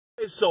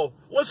So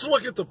let's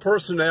look at the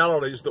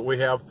personalities that we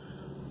have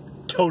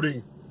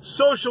toting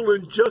social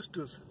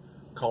injustice.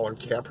 Colin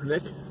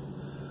Kaepernick.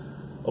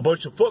 A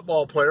bunch of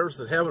football players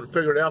that haven't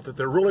figured out that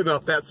they're really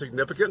not that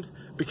significant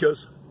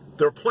because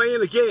they're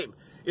playing a game.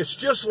 It's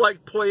just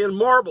like playing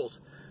marbles.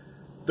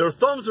 Their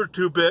thumbs are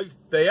too big,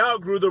 they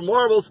outgrew their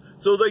marbles,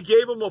 so they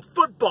gave them a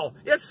football.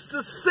 It's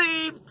the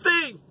same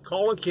thing.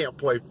 Collin can't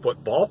play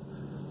football.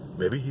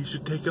 Maybe he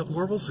should take up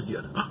marbles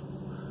again.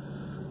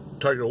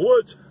 Tiger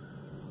Woods,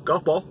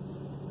 golf ball,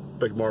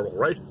 big marble,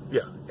 right?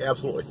 Yeah,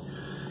 absolutely.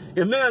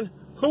 And then,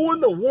 who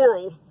in the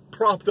world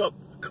propped up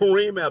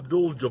Kareem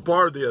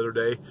Abdul-Jabbar the other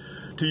day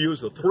to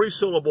use a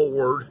 3-syllable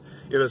word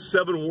in a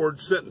 7-word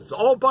sentence,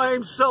 all by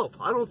himself?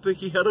 I don't think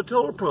he had a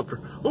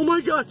teleprompter. Oh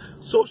my God,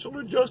 social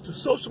injustice,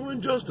 social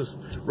injustice.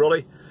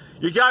 Really?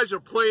 You guys are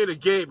playing a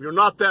game. You're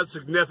not that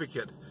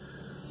significant.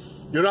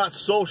 You're not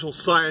social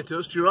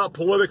scientists. You're not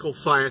political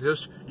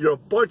scientists. You're a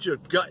bunch of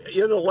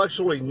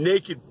intellectually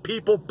naked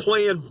people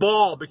playing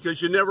ball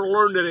because you never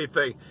learned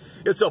anything.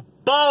 It's a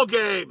ball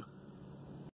game.